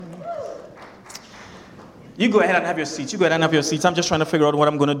You go ahead and have your seats. I'm just trying to figure out what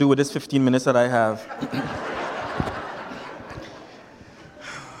I'm going to do with this 15 minutes that I have.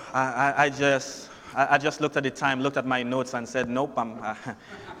 I just looked at the time, looked at my notes and said, nope, I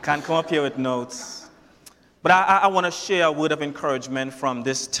can't come up here with notes. But I want to share a word of encouragement from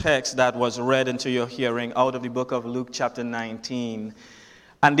this text that was read into your hearing out of the book of Luke chapter 19.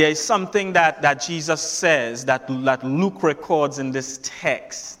 And there is something that Jesus says that Luke records in this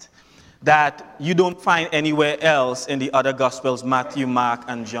text that you don't find anywhere else in the other Gospels, Matthew, Mark,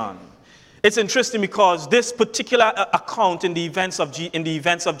 and John. It's interesting because this particular account in the events of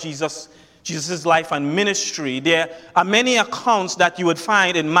Jesus' life and ministry, there are many accounts that you would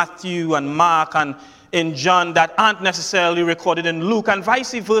find in Matthew and Mark and in John that aren't necessarily recorded in Luke, and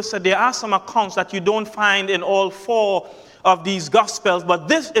vice versa. There are some accounts that you don't find in all four of these Gospels, but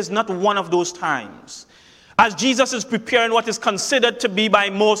this is not one of those times. As Jesus is preparing what is considered to be by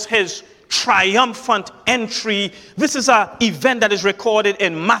most his triumphant entry, this is an event that is recorded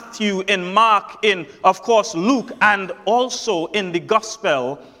in Matthew, in Mark, in, of course, Luke, and also in the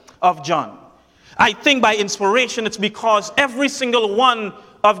Gospel of John. I think by inspiration, it's because every single one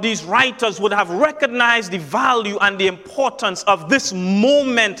of these writers would have recognized the value and the importance of this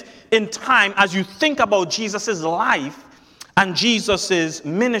moment in time as you think about Jesus' life and Jesus'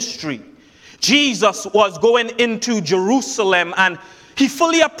 ministry. Jesus was going into Jerusalem, and he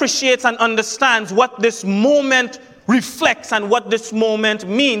fully appreciates and understands what this moment reflects and what this moment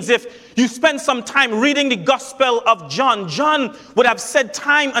means. If you spend some time reading the Gospel of John, John would have said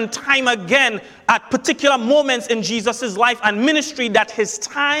time and time again at particular moments in Jesus' life and ministry that his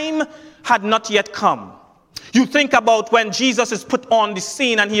time had not yet come. You think about when Jesus is put on the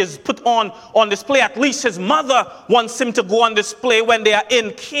scene and he is put on display. At least his mother wants him to go on display when they are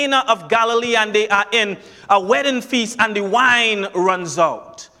in Cana of Galilee and they are in a wedding feast and the wine runs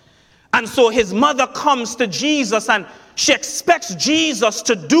out. And so his mother comes to Jesus and she expects Jesus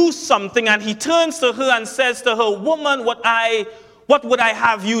to do something, and he turns to her and says to her, "Woman, what would I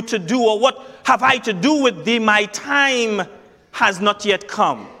have you to do, or what have I to do with thee? My time has not yet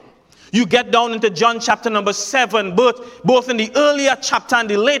come." You get down into John chapter number 7, both in the earlier chapter and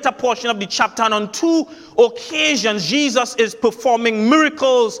the later portion of the chapter, and on two occasions Jesus is performing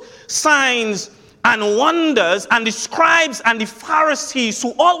miracles, signs, and wonders, and the scribes and the Pharisees,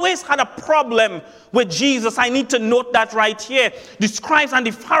 who always had a problem with Jesus, I need to note that right here. The scribes and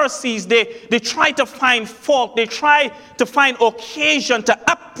the Pharisees, they try to find fault, they try to find occasion to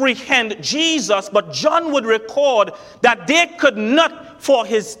apprehend Jesus, but John would record that they could not, for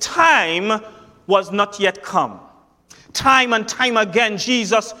his time was not yet come. Time and time again,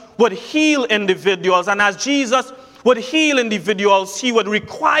 Jesus would heal individuals, and as Jesus would heal individuals, he would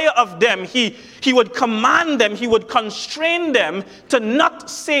require of them, he would command them, he would constrain them to not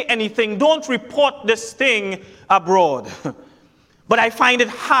say anything. Don't report this thing abroad. But I find it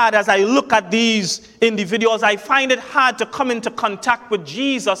hard as I look at these individuals, I find it hard to come into contact with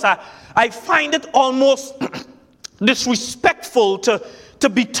Jesus. I find it almost disrespectful to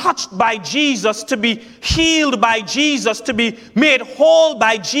be touched by Jesus, to be healed by Jesus, to be made whole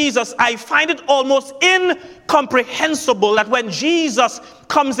by Jesus. I find it almost incomprehensible that when Jesus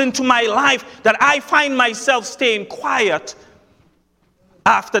comes into my life, that I find myself staying quiet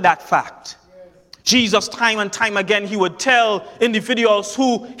after that fact. Jesus, time and time again, he would tell individuals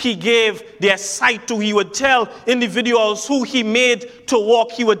who he gave their sight to. He would tell individuals who he made to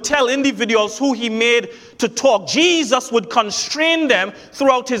walk. He would tell individuals who he made to talk. Jesus would constrain them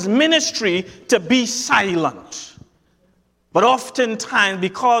throughout his ministry to be silent. But oftentimes,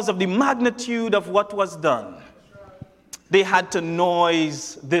 because of the magnitude of what was done, they had to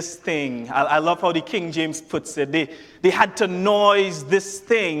noise this thing. I love how the King James puts it. They had to noise this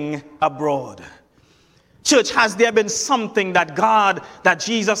thing abroad. Church, has there been something that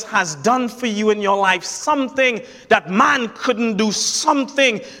Jesus has done for you in your life? Something that man couldn't do,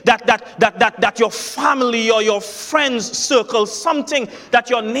 something that your family or your friends circle, something that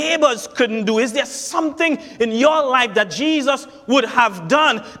your neighbors couldn't do? Is there something in your life that Jesus would have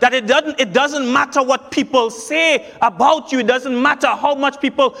done that it doesn't matter what people say about you, it doesn't matter how much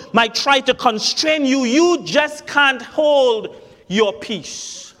people might try to constrain you, you just can't hold your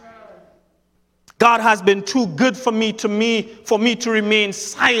peace? God has been too good for me to remain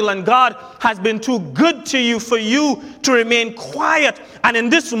silent. God has been too good to you for you to remain quiet. And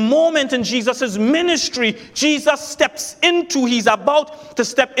in this moment in Jesus' ministry, Jesus he's about to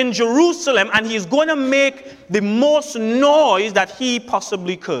step in Jerusalem, and he's going to make the most noise that he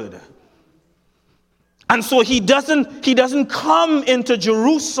possibly could. And so he doesn't come into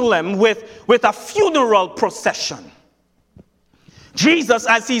Jerusalem with a funeral procession. Jesus,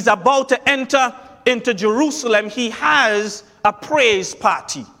 as he's about to enter into Jerusalem, he has a praise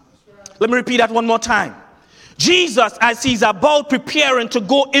party. Let me repeat that one more time. Jesus, as he's about preparing to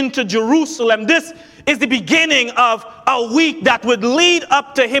go into Jerusalem, this is the beginning of a week that would lead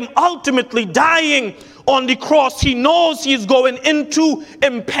up to him ultimately dying on the cross. He knows he is going into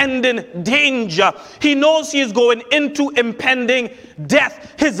impending danger. He knows he is going into impending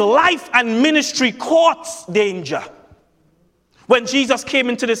death. His life and ministry courts danger. When Jesus came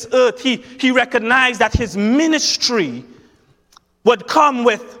into this earth, he recognized that his ministry would come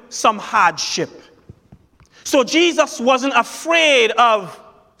with some hardship. So Jesus wasn't afraid of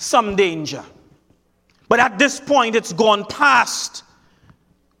some danger. But at this point, it's gone past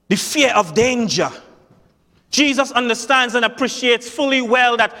the fear of danger. Jesus understands and appreciates fully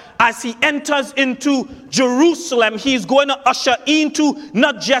well that as he enters into Jerusalem, he's going to usher into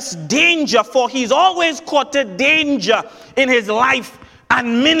not just danger, for he's always courted danger in his life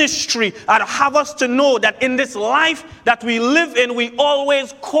and ministry. I'd have us to know that in this life that we live in, we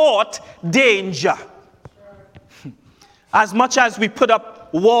always court danger. As much as we put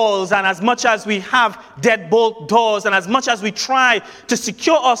up walls, and as much as we have deadbolt doors, and as much as we try to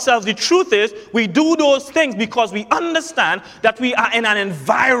secure ourselves, the truth is we do those things because we understand that we are in an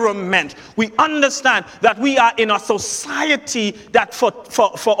environment. We understand that we are in a society that for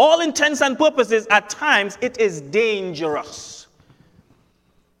all intents and purposes, at times, it is dangerous.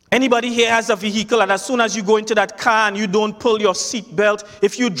 Anybody here has a vehicle, and as soon as you go into that car and you don't pull your seat belt,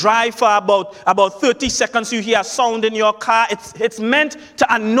 if you drive for about 30 seconds, you hear a sound in your car. It's meant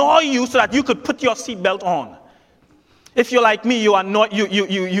to annoy you so that you could put your seat belt on. If you're like me, you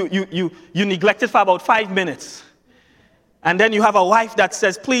neglect it for about 5 minutes. And then you have a wife that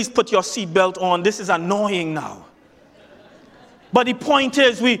says, please put your seat belt on. This is annoying now. But the point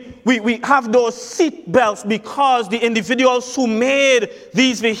is, we have those seat belts because the individuals who made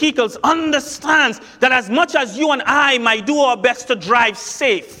these vehicles understands that as much as you and I might do our best to drive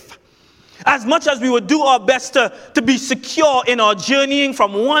safe, as much as we would do our best to be secure in our journeying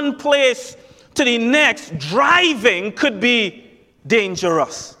from one place to the next, driving could be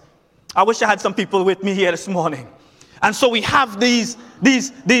dangerous. I wish I had some people with me here this morning. And so we have these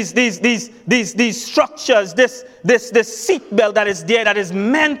structures, this seatbelt that is there, that is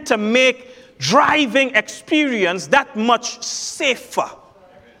meant to make driving experience that much safer.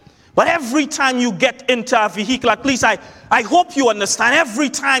 But every time you get into a vehicle, at least I hope you understand,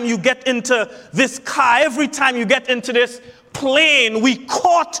 every time you get into this car, every time you get into this plane, we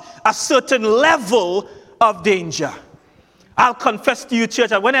court a certain level of danger. I'll confess to you, church,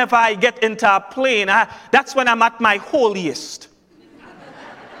 that whenever I get into a plane, that's when I'm at my holiest.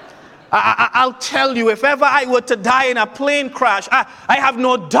 I'll tell you, if ever I were to die in a plane crash, I have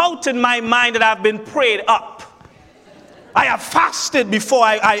no doubt in my mind that I've been prayed up. I have fasted before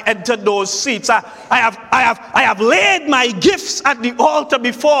I entered those seats. I have laid my gifts at the altar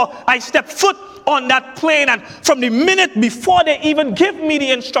before I step foot on that plane, and from the minute before they even give me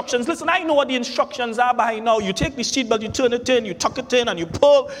the instructions, listen, I know what the instructions are by now. You take the seatbelt, you turn it in, you tuck it in, and you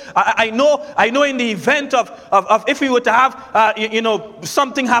pull. I know in the event of if we were to have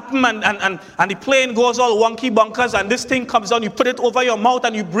something happen and the plane goes all wonky bunkers and this thing comes down, you put it over your mouth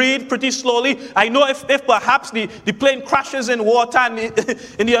and you breathe pretty slowly. I know if perhaps the plane crashes in water and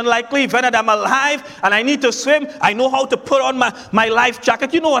in the unlikely event that I'm alive and I need to swim, I know how to put on my life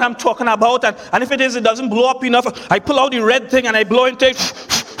jacket. You know what I'm talking about. And if it doesn't blow up enough, I pull out the red thing and I blow into it.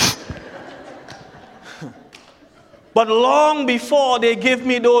 But long before they give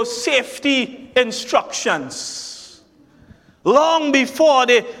me those safety instructions, long before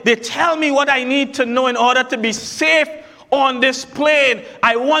they tell me what I need to know in order to be safe on this plane,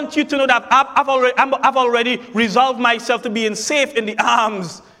 I want you to know that I've already resolved myself to being safe in the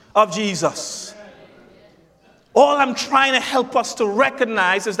arms of Jesus. All I'm trying to help us to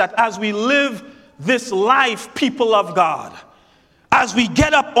recognize is that as we live this life, people of God, as we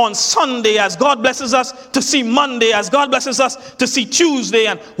get up on Sunday, as God blesses us to see Monday, as God blesses us to see Tuesday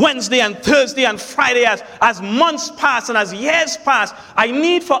and Wednesday and Thursday and Friday, as months pass and as years pass, I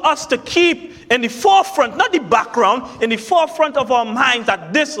need for us to keep in the forefront, not the background, in the forefront of our minds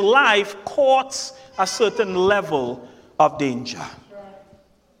that this life courts a certain level of danger.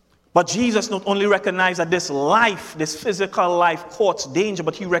 But Jesus not only recognized that this life, this physical life courts danger,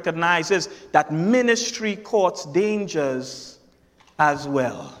 but he recognizes that ministry courts dangers as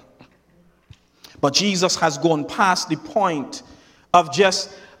well. But Jesus has gone past the point of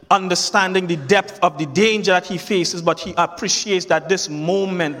just understanding the depth of the danger that he faces, but he appreciates that this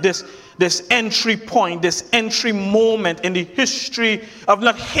moment, this entry point, this entry moment in the history of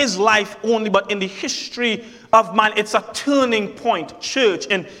not his life only, but in the history of man, it's a turning point, church,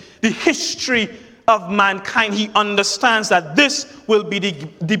 in the history of mankind, he understands that this will be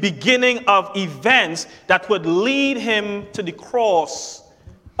the beginning of events that would lead him to the cross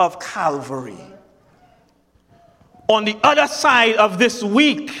of Calvary. On the other side of this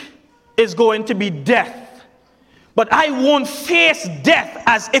week is going to be death. But I won't face death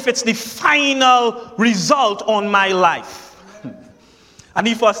as if it's the final result on my life. And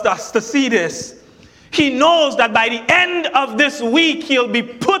he wants us to see this. He knows that by the end of this week, he'll be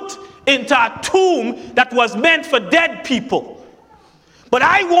put into a tomb that was meant for dead people. But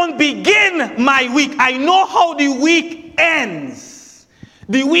I won't begin my week. I know how the week ends.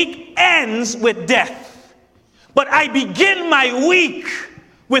 The week ends with death. But I begin my week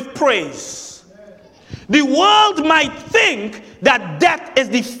with praise. The world might think that death is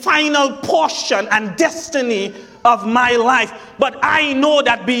the final portion and destiny of my life. But I know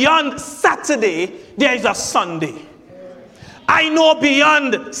that beyond Saturday, there is a Sunday. I know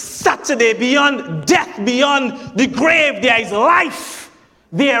beyond Saturday, beyond death, beyond the grave, there is life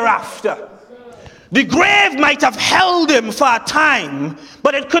thereafter. The grave might have held him for a time,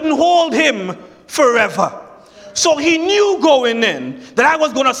 but it couldn't hold him forever. So he knew going in that I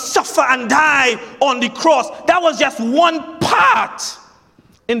was going to suffer and die on the cross. That was just one part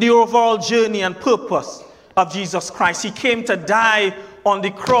in the overall journey and purpose of Jesus Christ. He came to die on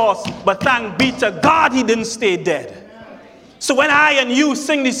the cross, but thank be to God he didn't stay dead. So when I and you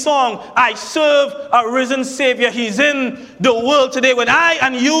sing the song, I serve a risen Savior, he's in the world today. When I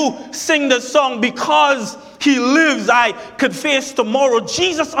and you sing the song, because he lives, I could face tomorrow.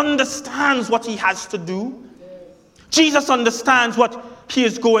 Jesus understands what he has to do. Jesus understands what he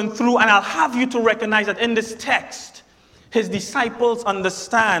is going through, and I'll have you to recognize that in this text, his disciples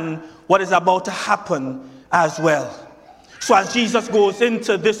understand what is about to happen as well. So as Jesus goes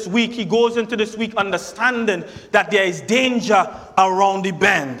into this week, he goes into this week understanding that there is danger around the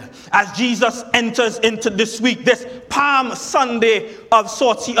bend. As Jesus enters into this week, this Palm Sunday of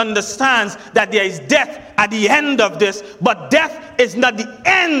sorts, he understands that there is death at the end of this, but death is not the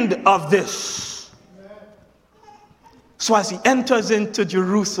end of this. So as he enters into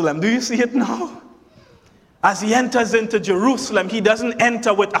Jerusalem, do you see it now? As he enters into Jerusalem, he doesn't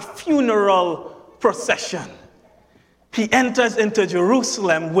enter with a funeral procession. He enters into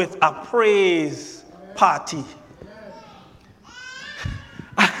Jerusalem with a praise party.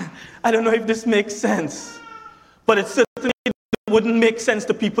 I don't know if this makes sense, but it certainly wouldn't make sense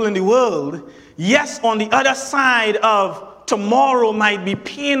to people in the world. Yes, on the other side of tomorrow might be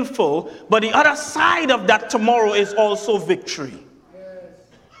painful, but the other side of that tomorrow is also victory.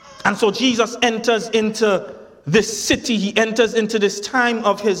 And so Jesus enters into this city, he enters into this time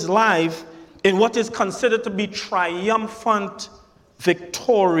of his life in what is considered to be triumphant,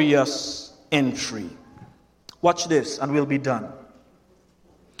 victorious entry. Watch this and we'll be done.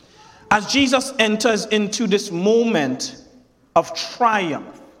 As Jesus enters into this moment of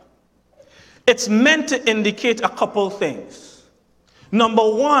triumph, it's meant to indicate a couple things. Number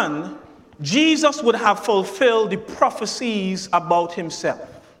one, Jesus would have fulfilled the prophecies about himself.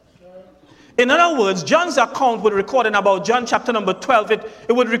 In other words, John's account would record in about John chapter number 12,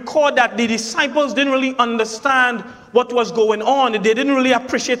 it would record that the disciples didn't really understand what was going on. They didn't really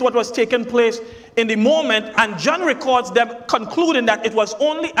appreciate what was taking place in the moment. And John records them concluding that it was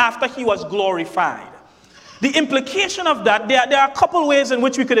only after he was glorified. The implication of that, there are a couple ways in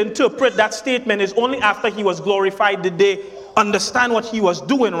which we could interpret that statement, is only after he was glorified did they understand what he was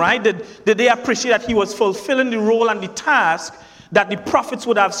doing, right? Did they appreciate that he was fulfilling the role and the task that the prophets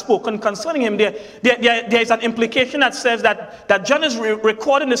would have spoken concerning him? There is an implication that says that John is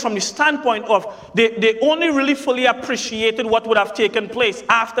recording this from the standpoint of they only really fully appreciated what would have taken place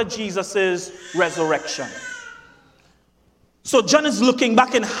after Jesus' resurrection. So John is looking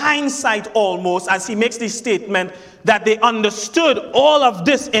back in hindsight almost as he makes this statement that they understood all of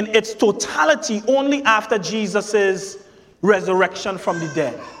this in its totality only after Jesus' resurrection from the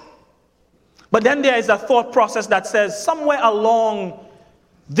dead. But then there is a thought process that says somewhere along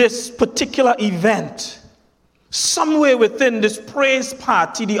this particular event, somewhere within this praise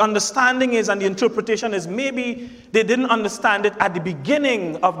party, the understanding is and the interpretation is maybe they didn't understand it at the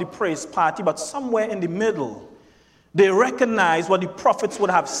beginning of the praise party, but somewhere in the middle, they recognize what the prophets would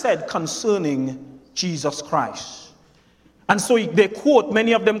have said concerning Jesus Christ. And so they quote,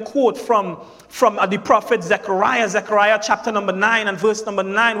 many of them quote from the prophet Zechariah chapter number 9 and verse number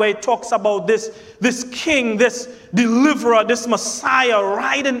 9, where it talks about this king, this deliverer, this Messiah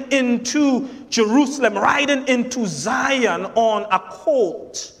riding into Jerusalem, riding into Zion on a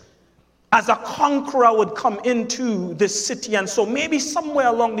colt, as a conqueror would come into this city. And so maybe somewhere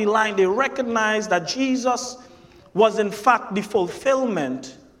along the line they recognize that Jesus was in fact the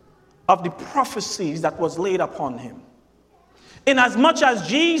fulfillment of the prophecies that was laid upon him. Inasmuch as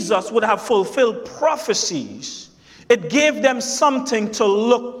Jesus would have fulfilled prophecies, it gave them something to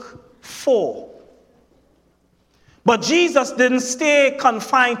look for. But Jesus didn't stay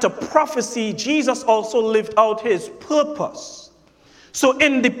confined to prophecy. Jesus also lived out his purpose. So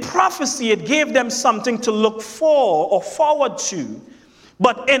in the prophecy, it gave them something to look for or forward to.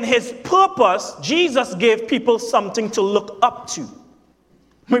 But in his purpose, Jesus gave people something to look up to.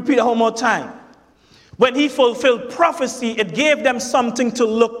 Repeat it one more time. When he fulfilled prophecy, it gave them something to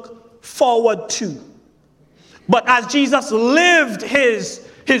look forward to. But as Jesus lived his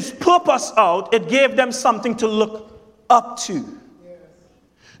purpose out, it gave them something to look up to.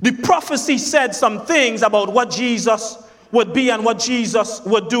 The prophecy said some things about what Jesus would be and what Jesus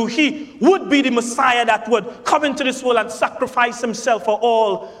would do. He would be the Messiah that would come into this world and sacrifice himself for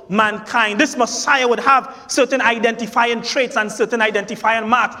all mankind. This Messiah would have certain identifying traits and certain identifying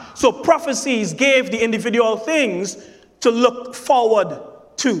marks. So prophecies gave the individual things to look forward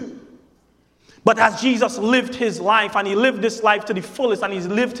to. But as Jesus lived his life, and he lived this life to the fullest, and he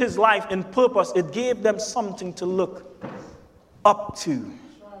lived his life in purpose, it gave them something to look up to.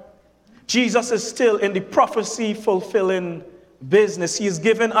 Jesus is still in the prophecy fulfilling business. He has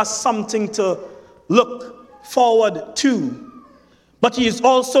given us something to look forward to. But he is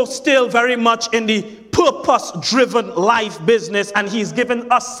also still very much in the purpose-driven life business, and he's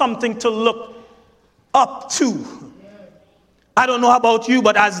given us something to look up to. I don't know about you,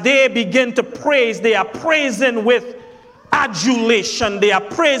 but as they begin to praise, they are praising with adulation. They are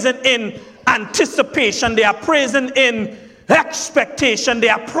praising in anticipation. They are praising in expectation. They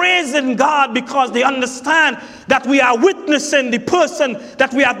are praising God because they understand that we are witnessing the person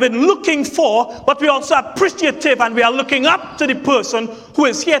that we have been looking for, but we also are appreciative and we are looking up to the person who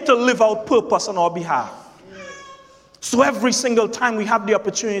is here to live out purpose on our behalf. So every single time we have the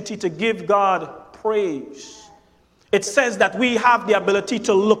opportunity to give God praise, it says that we have the ability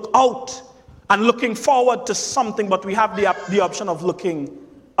to look out and looking forward to something, but we have the option of looking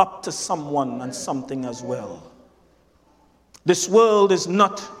up to someone and something as well. This world is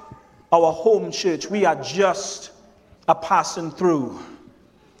not our home church. We are just a passing through.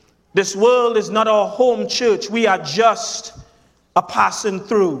 This world is not our home church. We are just a passing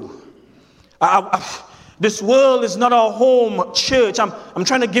through. This world is not our home church. I'm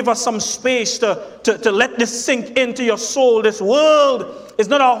trying to give us some space to let this sink into your soul. This world is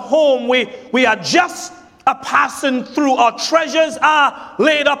not our home. We are just a passing through. Our treasures are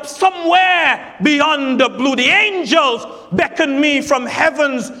laid up somewhere beyond the blue. The angels beckon me from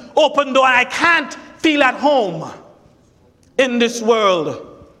heaven's open door. I can't feel at home in this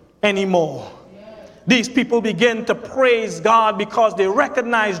world anymore. These people begin to praise God because they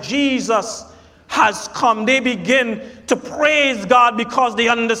recognize Jesus has come. They begin to praise God because they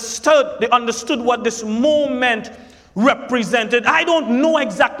understood what this moment represented. I don't know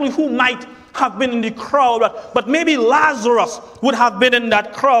exactly who might have been in the crowd, but maybe Lazarus would have been in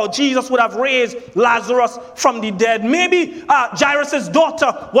that crowd. Jesus would have raised Lazarus from the dead. Maybe Jairus'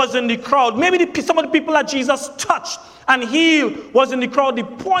 daughter was in the crowd. Maybe some of the people that Jesus touched and healed was in the crowd. The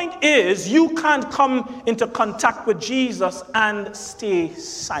point is, you can't come into contact with Jesus and stay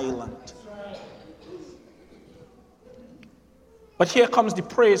silent. But here comes the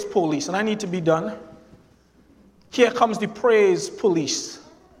praise police, and I need to be done. Here comes the praise police.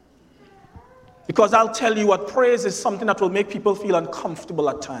 Because I'll tell you what, praise is something that will make people feel uncomfortable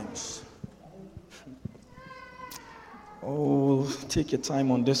at times. Oh, take your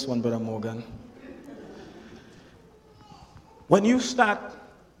time on this one, Brother Morgan. When you start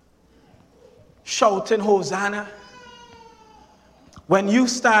shouting Hosanna, when you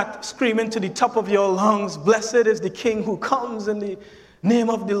start screaming to the top of your lungs, blessed is the King who comes in the name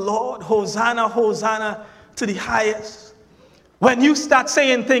of the Lord, Hosanna, Hosanna to the highest. When you start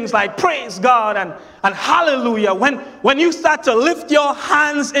saying things like praise God and hallelujah, when you start to lift your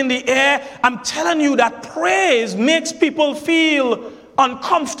hands in the air, I'm telling you that praise makes people feel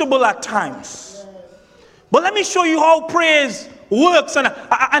uncomfortable at times. But let me show you how praise works. And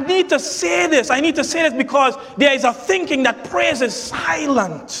I need to say this. I need to say this because there is a thinking that praise is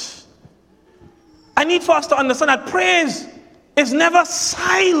silent. I need for us to understand that praise is never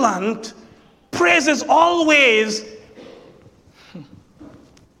silent. Praise is always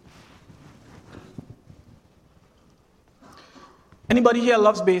Anybody here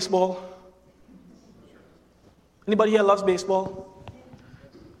loves baseball? Anybody here loves baseball?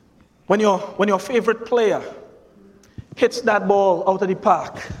 When your favorite player hits that ball out of the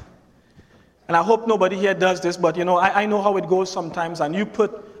park, and I hope nobody here does this, but I know how it goes sometimes, and you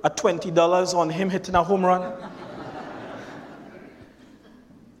put a $20 on him hitting a home run.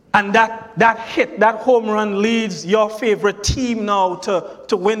 And that hit, that home run leads your favorite team now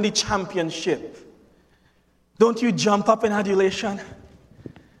to win the championship. Don't you jump up in adulation?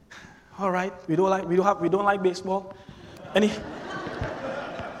 All right, we don't like baseball.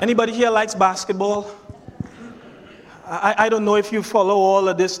 Anybody here likes basketball? I don't know if you follow all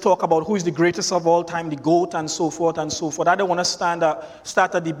of this talk about who is the greatest of all time, the GOAT, and so forth and so forth. I don't want to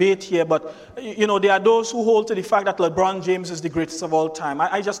start a debate here, but there are those who hold to the fact that LeBron James is the greatest of all time.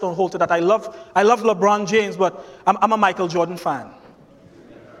 I just don't hold to that. I love LeBron James, but I'm a Michael Jordan fan.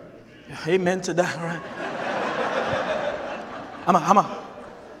 Amen to that, right?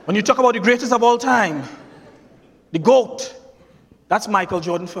 When you talk about the greatest of all time, the GOAT, that's Michael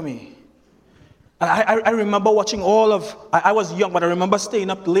Jordan for me. And I remember watching I was young, but I remember staying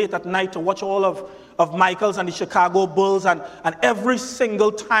up late at night to watch all of Michael's and the Chicago Bulls, and every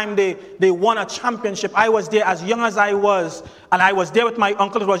single time they won a championship, I was there as young as I was, and I was there with my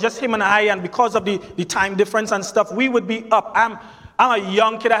uncle. It was just him and I, and because of the time difference and stuff, we would be up. I'm a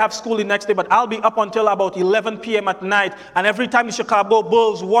young kid, I have school the next day, but I'll be up until about 11 p.m. at night, and every time the Chicago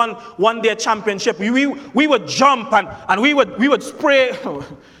Bulls won their championship, we would jump and we would spray.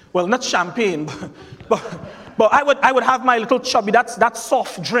 Well, not champagne, but I would have my little chubby, that's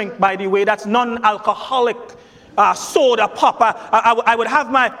soft drink, by the way, that's non-alcoholic soda pop. I would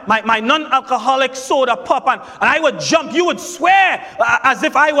have my non-alcoholic soda pop, and I would jump. You would swear as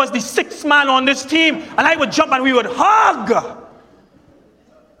if I was the sixth man on this team, and I would jump and we would hug.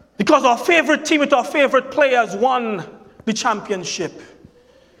 Because our favorite team with our favorite players won the championship.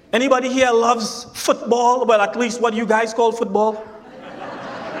 Anybody here loves football? Well, at least what you guys call football?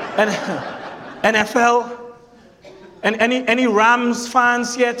 And NFL, and any Rams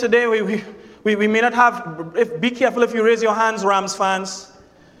fans here today? We may not have. Be careful if you raise your hands, Rams fans.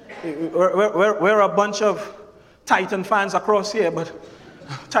 We're a bunch of Titan fans across here, but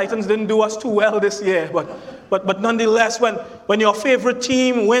Titans didn't do us too well this year. But nonetheless, when your favorite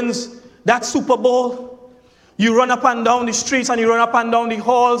team wins that Super Bowl, you run up and down the streets and you run up and down the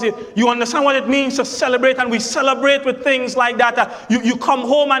halls. You understand what it means to celebrate, and we celebrate with things like that. You come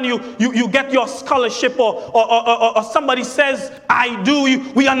home and you get your scholarship, or somebody says, I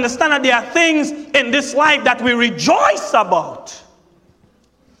do. We understand that there are things in this life that we rejoice about.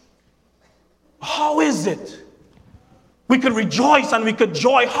 How is it we could rejoice and we could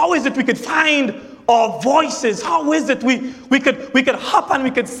joy? How is it we could find our voices? How is it we could hop and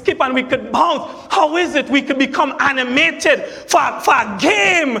we could skip and we could bounce? How is it we could become animated for a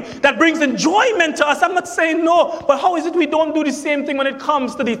game that brings enjoyment to us? I'm not saying no, but how is it we don't do the same thing when it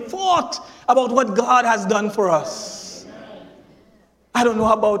comes to the thought about what God has done for us? I don't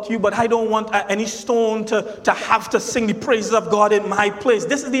know about you, but I don't want any stone to have to sing the praises of God in my place.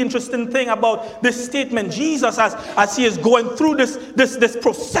 This is the interesting thing about this statement. Jesus, as he is going through this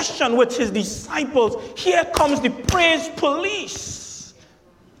procession with his disciples, here comes the praise police.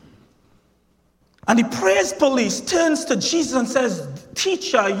 And the praise police turns to Jesus and says,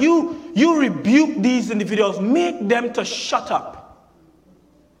 Teacher, you rebuke these individuals. Make them to shut up.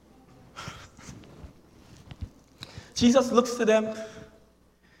 Jesus looks to them.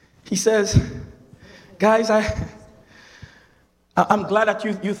 He says, guys, I'm glad that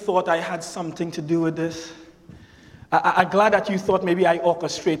you thought I had something to do with this. I'm glad that you thought maybe I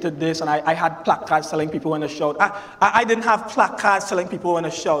orchestrated this and I had placards telling people when to shout. I didn't have placards telling people when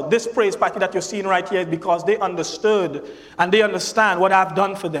to shout. This praise party that you're seeing right here is because they understood and they understand what I've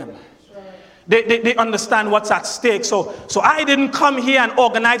done for them. They understand what's at stake. So I didn't come here and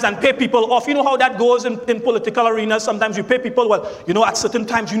organize and pay people off. You know how that goes in political arenas. Sometimes you pay people, well, at certain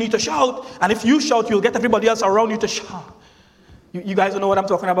times you need to shout. And if you shout, you'll get everybody else around you to shout. You guys don't know what I'm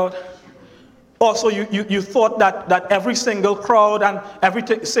talking about? Also, you thought that every single crowd and every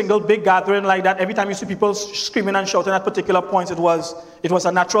single big gathering like that, every time you see people screaming and shouting at particular points, it was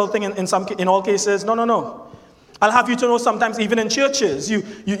a natural thing in all cases. No. I'll have you to know sometimes even in churches,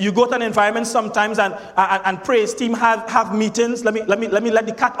 you go to an environment sometimes and praise team have meetings. Let me let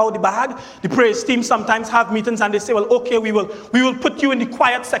the cat out the bag. The praise team sometimes have meetings and they say, well, okay, we will put you in the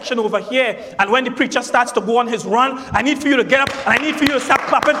quiet section over here. And when the preacher starts to go on his run, I need for you to get up and I need for you to start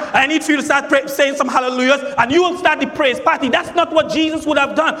clapping and I need for you to start saying some hallelujahs and you will start the praise party. That's not what Jesus would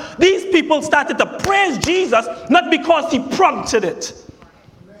have done. These people started to praise Jesus not because he prompted it.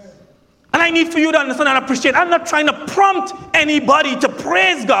 And I need for you to understand and appreciate, I'm not trying to prompt anybody to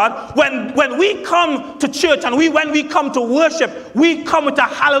praise God. When we come to church and when we come to worship, we come with the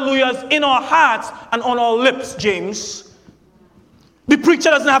hallelujahs in our hearts and on our lips, James. The preacher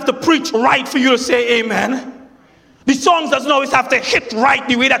doesn't have to preach right for you to say amen. The songs doesn't always have to hit right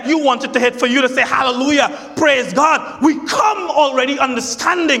the way that you want it to hit for you to say hallelujah, praise God. We come already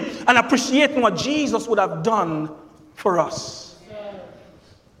understanding and appreciating what Jesus would have done for us.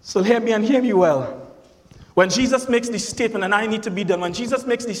 So hear me and hear me well. When Jesus makes this statement, and I need to be done, when Jesus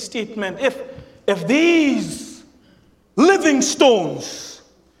makes this statement, if these living stones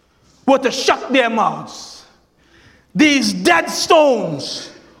were to shut their mouths, these dead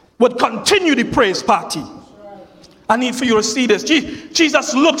stones would continue the praise party. I need for you to see this.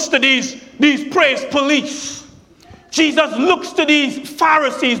 Jesus looks to these praise police. Jesus looks to these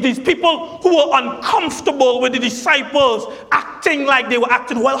Pharisees, these people who were uncomfortable with the disciples acting like they were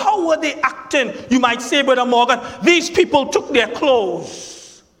acting. Well, how were they acting? You might say, Brother Morgan, these people took their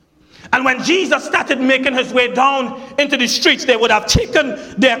clothes. And when Jesus started making his way down into the streets, they would have taken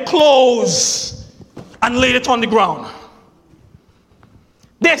their clothes and laid it on the ground.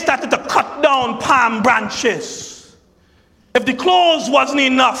 They started to cut down palm branches. If the clothes wasn't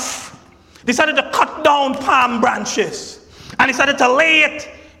enough, they started to cut down palm branches. And they started to lay it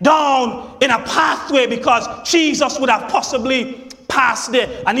down in a pathway because Jesus would have possibly passed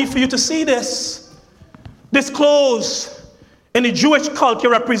there. I need for you to see this. This clothes in the Jewish culture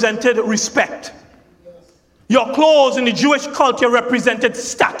represented respect. Your clothes in the Jewish culture represented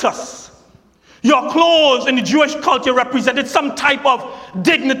status. Your clothes in the Jewish culture represented some type of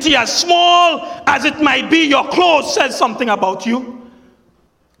dignity. As small as it might be, your clothes says something about you.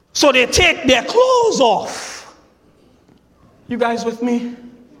 So they take their clothes off. You guys with me?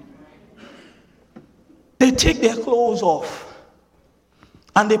 They take their clothes off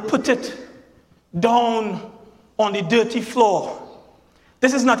and they put it down on the dirty floor.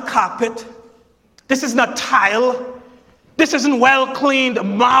 This is not carpet. This is not tile. This isn't well cleaned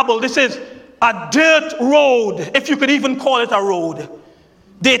marble. This is a dirt road, if you could even call it a road.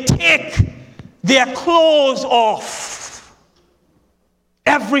 They take their clothes off.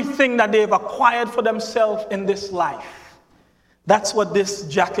 Everything that they've acquired for themselves in this life. That's what this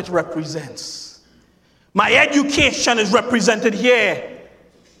jacket represents. My education is represented here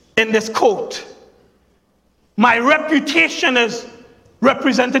in this coat. My reputation is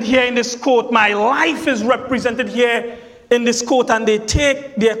represented here in this coat. My life is represented here in this coat. And they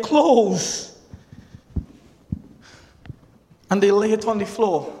take their clothes and they lay it on the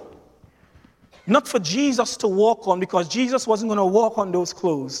floor. Not for Jesus to walk on, because Jesus wasn't going to walk on those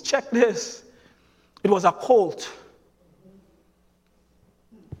clothes. Check this. It was a colt.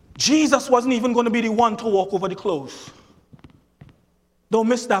 Jesus wasn't even going to be the one to walk over the clothes. Don't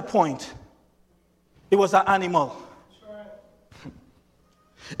miss that point. It was an animal.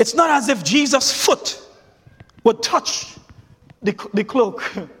 It's not as if Jesus' foot would touch the cloak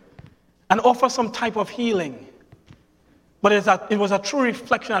and offer some type of healing. But it was a true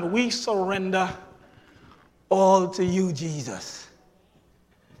reflection that we surrender all to you, Jesus.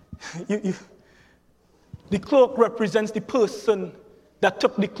 The cloak represents the person that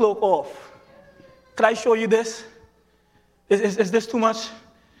took the cloak off. Could I show you this? Is this too much?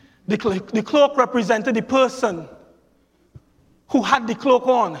 The cloak represented the person who had the cloak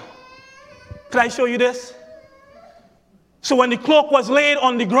on. Could I show you this? So when the cloak was laid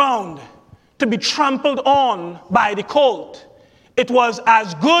on the ground, to be trampled on by the colt, it was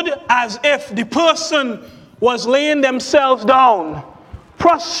as good as if the person was laying themselves down,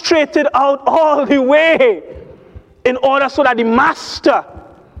 prostrated out all the way, in order so that the master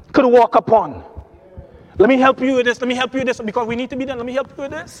could walk upon. Let me help you with this. Let me help you with this because we need to be done. Let me help you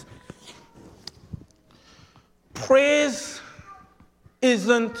with this. Praise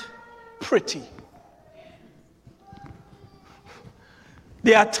isn't pretty.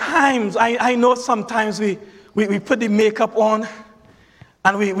 There are times, I know sometimes we put the makeup on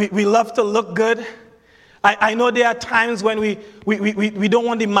and we love to look good. I know there are times when we don't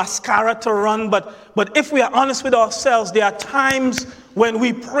want the mascara to run, but if we are honest with ourselves, there are times when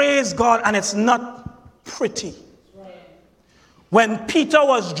we praise God and it's not pretty. When Peter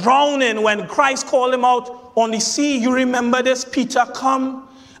was drowning, when Christ called him out on the sea, you remember this? Peter come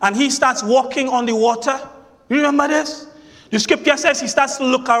and he starts walking on the water. You remember this? The scripture says he starts to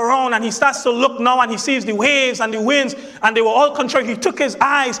look around and he starts to look now and he sees the waves and the winds and they were all contrary. He took his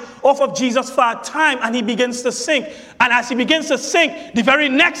eyes off of Jesus for a time and he begins to sink. And as he begins to sink, the very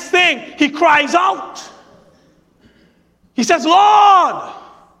next thing he cries out. He says, Lord,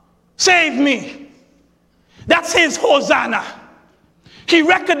 save me. That's his Hosanna. He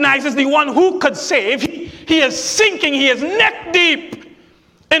recognizes the one who could save. He is sinking. He is neck deep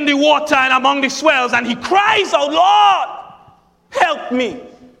in the water and among the swells and he cries out, Lord, help me.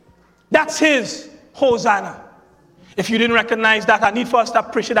 That's his Hosanna. If you didn't recognize that, I need for us to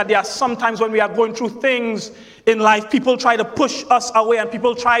appreciate that there are some times when we are going through things in life, people try to push us away and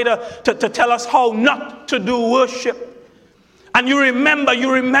people try to tell us how not to do worship. And you remember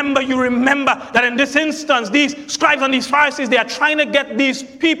that in this instance, these scribes and these Pharisees, they are trying to get these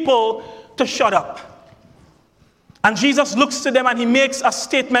people to shut up. And Jesus looks to them and he makes a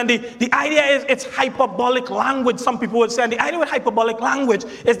statement. The idea is it's hyperbolic language, some people would say. And the idea with hyperbolic language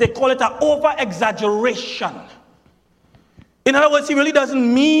is they call it an over-exaggeration. In other words, he really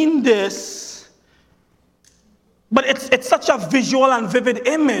doesn't mean this, but it's such a visual and vivid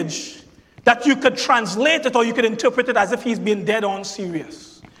image that you could translate it or you could interpret it as if he's being dead on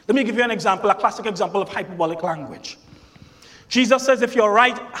serious. Let me give you an example, a classic example of hyperbolic language. Jesus says, if your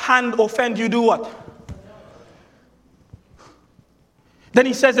right hand offend you, do what? Then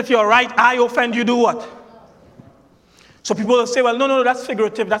he says, if your right eye offend you, do what? So people will say, well, no, that's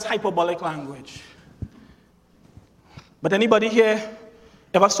figurative, that's hyperbolic language. But anybody here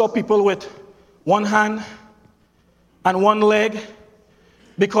ever saw people with one hand and one leg?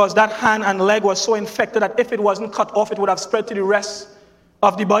 Because that hand and leg was so infected that if it wasn't cut off, it would have spread to the rest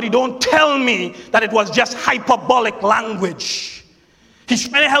of the body. Don't tell me that it was just hyperbolic language. He's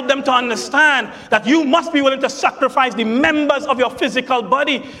trying to help them to understand that you must be willing to sacrifice the members of your physical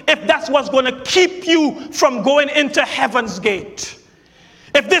body if that's what's going to keep you from going into heaven's gate.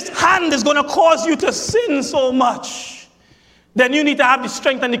 If this hand is going to cause you to sin so much, then you need to have the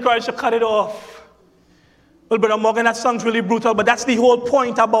strength and the courage to cut it off. Well, Brother Morgan, that sounds really brutal, but that's the whole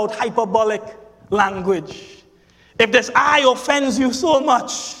point about hyperbolic language. If this eye offends you so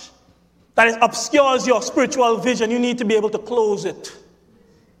much that it obscures your spiritual vision, you need to be able to close it,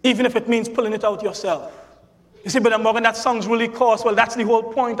 even if it means pulling it out yourself. You see, Brother Morgan, that sounds really coarse. Well, that's the whole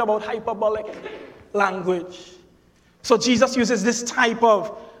point about hyperbolic language. So Jesus uses this type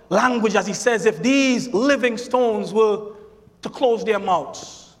of language as he says, if these living stones were to close their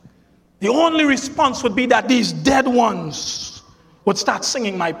mouths, the only response would be that these dead ones would start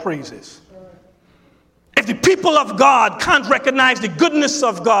singing my praises. If the people of God can't recognize the goodness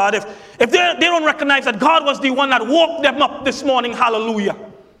of God, if they don't recognize that God was the one that woke them up this morning, hallelujah.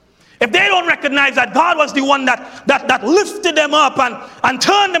 If they don't recognize that God was the one that lifted them up and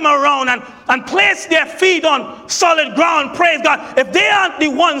turned them around and placed their feet on solid ground, praise God. If they aren't the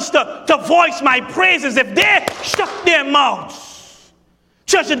ones to voice my praises, if they shut their mouths.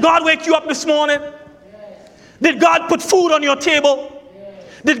 Church, did God wake you up this morning? Yes. Did God put food on your table?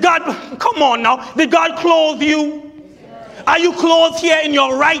 Yes. Did God, come on now, did God clothe you? Yes. Are you clothed here in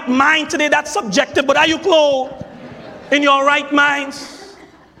your right mind today? That's subjective, but are you clothed in your right minds?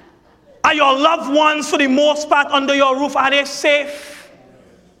 Are your loved ones, for the most part, under your roof? Are they safe?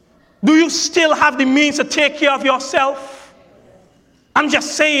 Do you still have the means to take care of yourself? I'm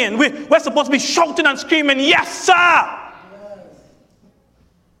just saying, we're supposed to be shouting and screaming, yes, sir!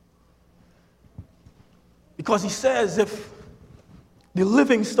 Because he says, if the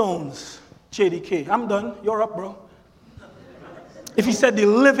living stones, JDK, I'm done, you're up, bro. If he said the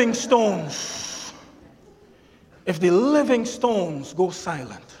living stones, if the living stones go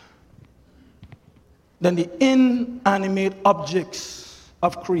silent, then the inanimate objects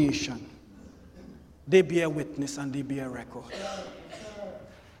of creation, they bear witness and they bear record.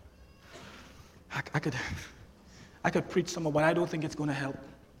 I could preach some more, but I don't think it's going to help.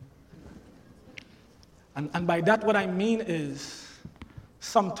 And by that, what I mean is,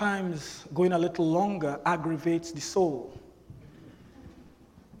 sometimes going a little longer aggravates the soul.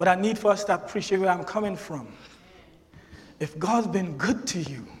 But I need for us to appreciate where I'm coming from. If God's been good to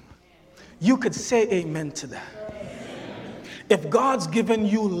you, you could say amen to that. If God's given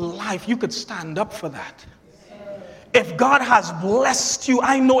you life, you could stand up for that. If God has blessed you,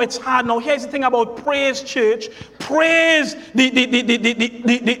 I know it's hard. Now, here's the thing about praise, church. Praise,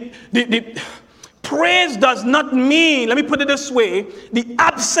 praise does not mean, let me put it this way, the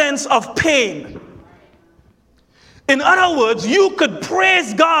absence of pain. In other words, you could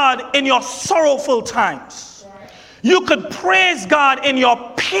praise God in your sorrowful times. You could praise God in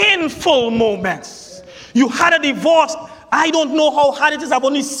your painful moments. You had a divorce. I don't know how hard it is. I've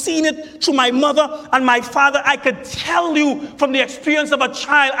only seen it through my mother and my father. I could tell you from the experience of a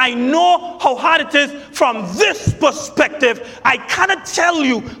child, I know how hard it is from this perspective. I cannot tell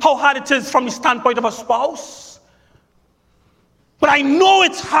you how hard it is from the standpoint of a spouse. But I know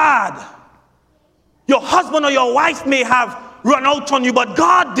it's hard. Your husband or your wife may have run out on you, but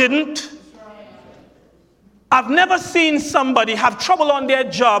God didn't. I've never seen somebody have trouble on their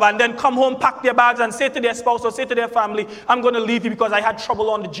job and then come home, pack their bags and say to their spouse or say to their family, I'm going to leave you because I had trouble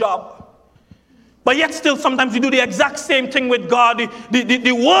on the job. But yet still sometimes we do the exact same thing with God.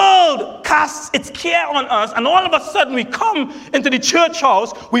 The world casts its care on us, and all of a sudden we come into the church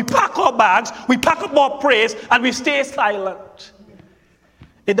house, we pack our bags, we pack up our praise, and we stay silent.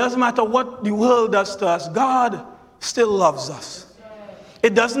 It doesn't matter what the world does to us, God still loves us.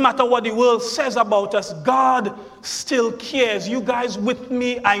 It doesn't matter what the world says about us, God still cares. You guys with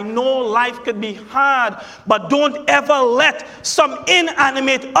me? I know life could be hard, but don't ever let some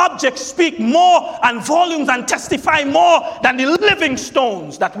inanimate object speak more and volumes and testify more than the living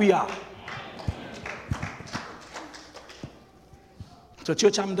stones that we are. So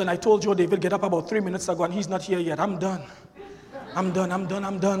church, I'm done. I told Joe David get up about 3 minutes ago and he's not here yet. I'm done, bro.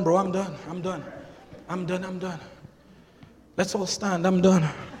 I'm done. Let's all stand. I'm done.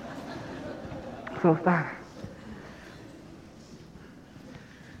 Let's all stand.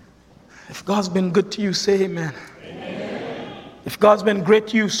 If God's been good to you, say amen. Amen. If God's been great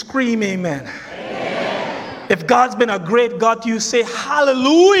to you, scream amen. Amen. If God's been a great God to you, say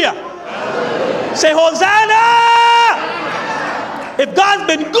hallelujah. Hallelujah. Say Hosanna. If God's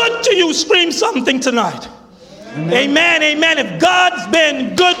been good to you, scream something tonight. Amen. Amen. If God's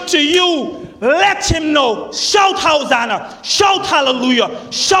been good to you, let him know. Shout Hosanna. Shout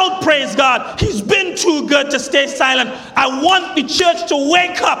hallelujah. Shout praise God. He's been too good to stay silent. I want the church to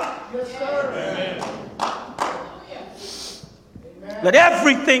wake up. Yes, sir. Amen. Let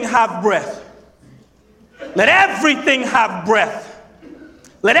everything have breath. Let everything have breath.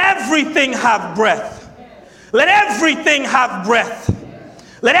 Let everything have breath. Let everything have breath.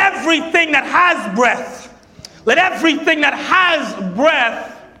 Let everything that has breath. Let everything that has breath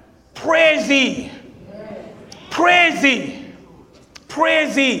praise ye. Praise ye.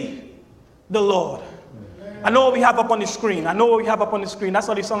 Praise ye the Lord. I know what we have up on the screen. That's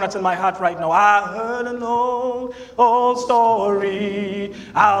not the song that's in my heart right now. I heard an old story.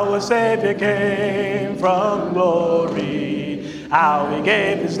 Our Savior came from glory. How he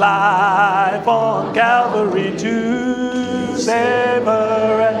gave his life on Calvary to save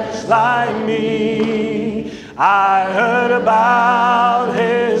a wretch like me. I heard about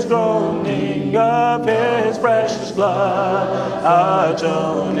his groaning, of his precious blood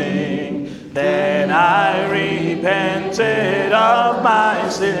atoning. Then I repented of my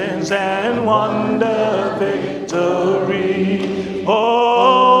sins and won the victory.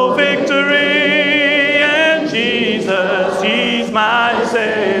 Oh, victory in Jesus, he's my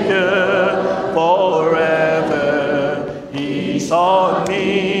Savior forever. He sought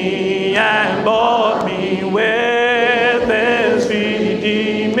me and bought me with his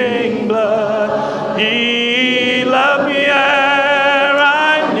redeeming blood. He loved me ere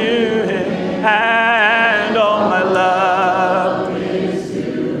I knew him, and all my love is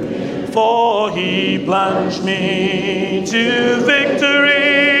to him. For he plunged me to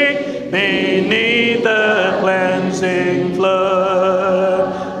victory beneath the cleansing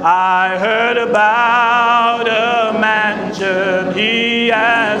flood. I heard about a mansion he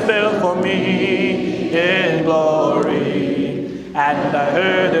has built for me in glory, and I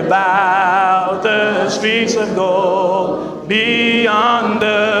heard about the streets of gold beyond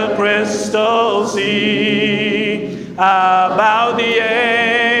the crystal sea, about the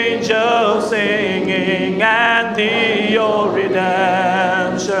angels singing and the old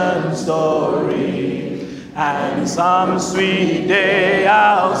redemption story. And some sweet day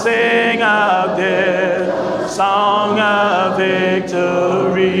I'll sing of this song of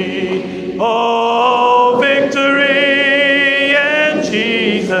victory. Oh, victory in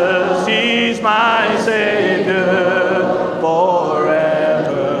Jesus, he's my Savior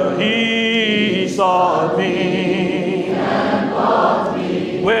forever. He sought me and bought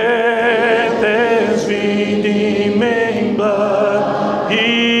me with his redeeming blood.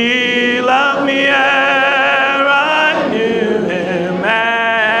 He loved me ere I knew him,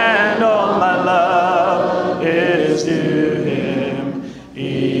 and all my love is to him.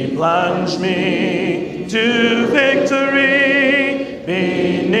 He plunged me to victory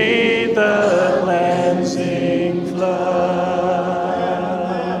beneath the cleansing flood.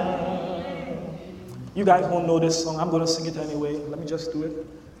 You guys won't know this song. I'm going to sing it anyway. Let me just do it.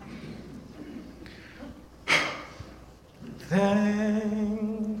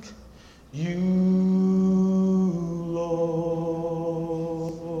 Thank you, Lord.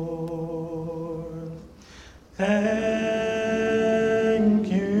 Thank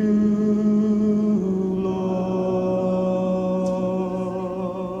you, Lord.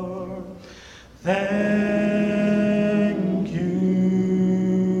 Thank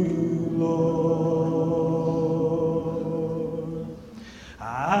you, Lord.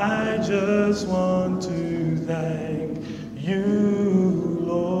 I just want to thank you,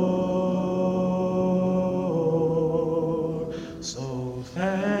 Lord.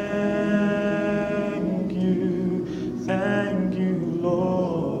 Thank you,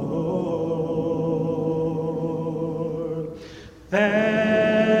 Lord. Thank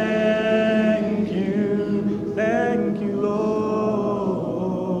you, Lord.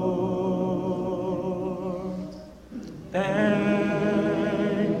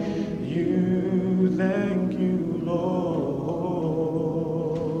 Thank you, Lord.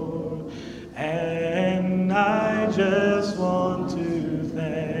 And I just want to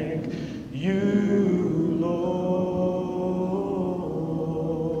thank you, Lord.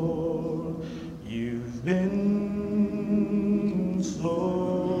 You've been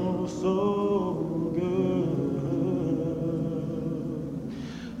so good.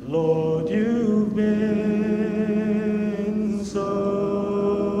 Lord, you've been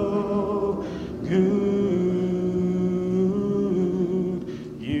so good.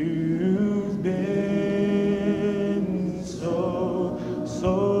 You've been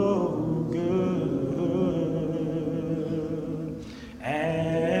so good.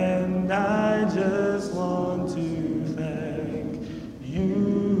 And I just want to thank you,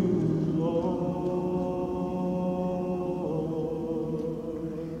 Lord.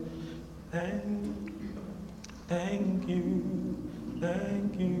 Thank you,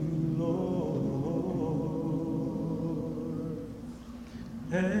 Lord.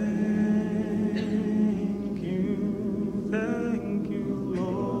 Thank you,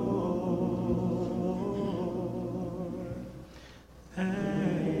 Lord.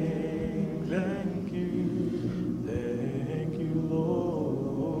 Thank you, Lord.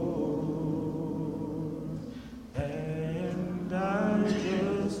 And I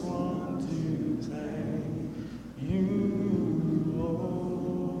just want to thank you, Lord.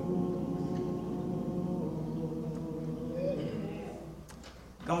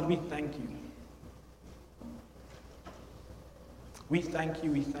 God, we thank you. We thank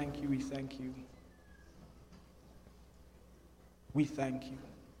you, we thank you, we thank you. We thank you.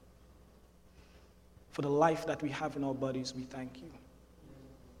 For the life that we have in our bodies, we thank you.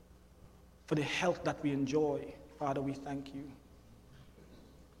 For the health that we enjoy, Father, we thank you.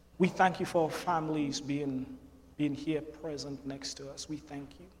 We thank you for our families being here present next to us. We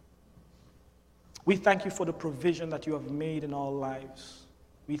thank you. We thank you for the provision that you have made in our lives.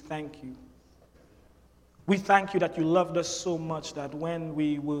 We thank you. We thank you that you loved us so much that when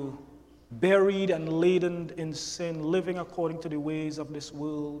we were buried and laden in sin, living according to the ways of this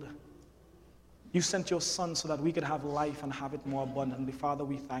world, you sent your Son so that we could have life and have it more abundantly. Father,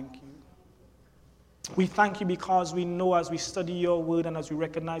 we thank you. We thank you because we know as we study your word and as we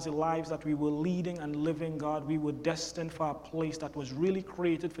recognize the lives that we were leading and living, God, we were destined for a place that was really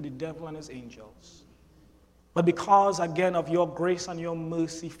created for the devil and his angels. But because, again, of your grace and your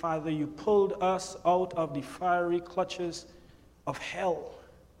mercy, Father, you pulled us out of the fiery clutches of hell.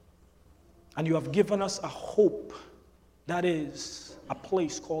 And you have given us a hope that is a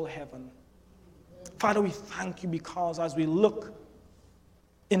place called heaven. Father, we thank you because as we look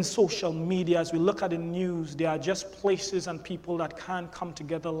in social media, as we look at the news, there are just places and people that can't come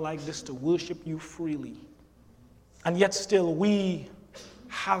together like this to worship you freely. And yet still we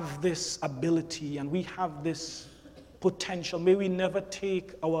have this ability and we have this potential. May we never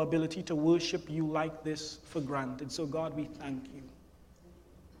take our ability to worship you like this for granted. So God, we thank you.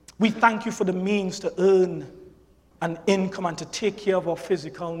 We thank you for the means to earn an income and to take care of our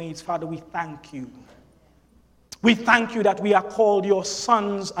physical needs. Father, we thank you. We thank you that we are called your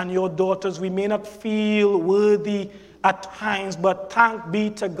sons and your daughters. We may not feel worthy at times, but thank be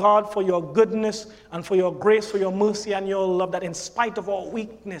to God for your goodness and for your grace, for your mercy and your love, that in spite of our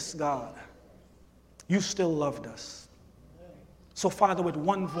weakness, God, you still loved us. So, Father, with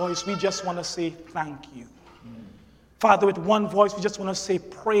one voice, we just want to say thank you. Father, with one voice, we just want to say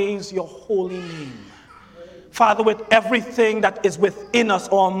praise your holy name. Father, with everything that is within us,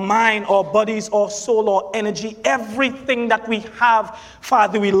 our mind, our bodies, our soul, our energy, everything that we have,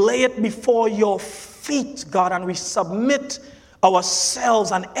 Father, we lay it before your feet, God, and we submit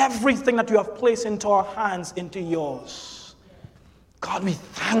ourselves and everything that you have placed into our hands into yours. God, we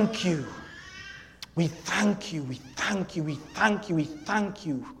thank you. We thank you. We thank you. We thank you. We thank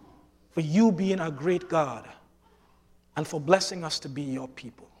you for you being a great God and for blessing us to be your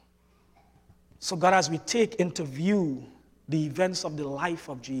people. So God, as we take into view the events of the life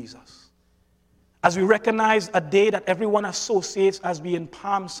of Jesus, as we recognize a day that everyone associates as being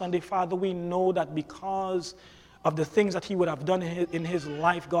Palm Sunday, Father, we know that because of the things that he would have done in his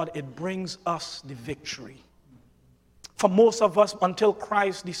life, God, it brings us the victory. For most of us, until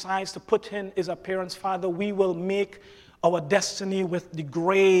Christ decides to put in his appearance, Father, we will make our destiny with the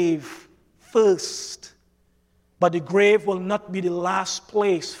grave first. But the grave will not be the last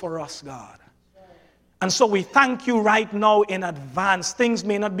place for us, God. And so we thank you right now in advance. Things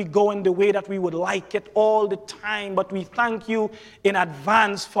may not be going the way that we would like it all the time, but we thank you in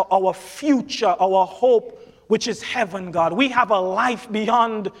advance for our future, our hope, which is heaven, God. We have a life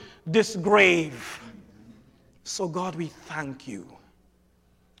beyond this grave. So, God, we thank you.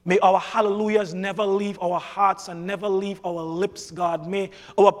 May our hallelujahs never leave our hearts and never leave our lips, God. May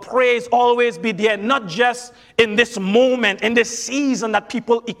our praise always be there, not just in this moment, in this season that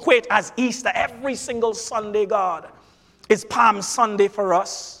people equate as Easter. Every single Sunday, God, is Palm Sunday for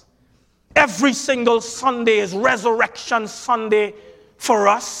us. Every single Sunday is Resurrection Sunday for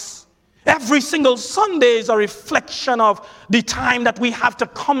us. Every single Sunday is a reflection of the time that we have to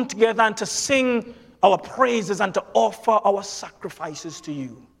come together and to sing our praises and to offer our sacrifices to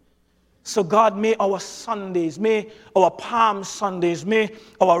you. So God, may our Sundays, may our Palm Sundays, may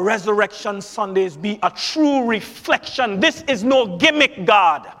our Resurrection Sundays be a true reflection. This is no gimmick,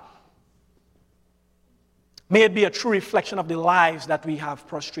 God. May it be a true reflection of the lives that we have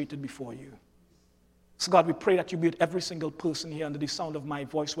prostrated before you. So God, we pray that you be with every single person here under the sound of my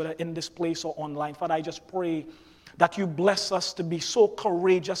voice, whether in this place or online. Father, I just pray that you bless us to be so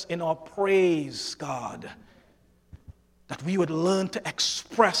courageous in our praise, God, that we would learn to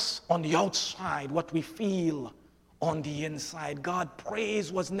express on the outside what we feel on the inside. God,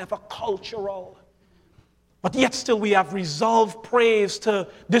 praise was never cultural. But yet still we have resolved praise to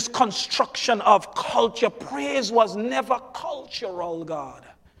this construction of culture. Praise was never cultural, God.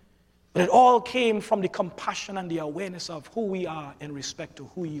 But it all came from the compassion and the awareness of who we are in respect to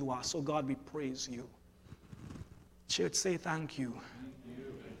who you are. So God, we praise you. Church, say thank you.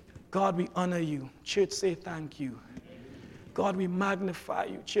 God, we honor you. Church, say thank you. God, we magnify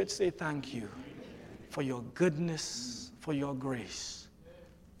you. Church, say thank you for your goodness, for your grace,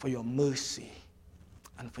 for your mercy.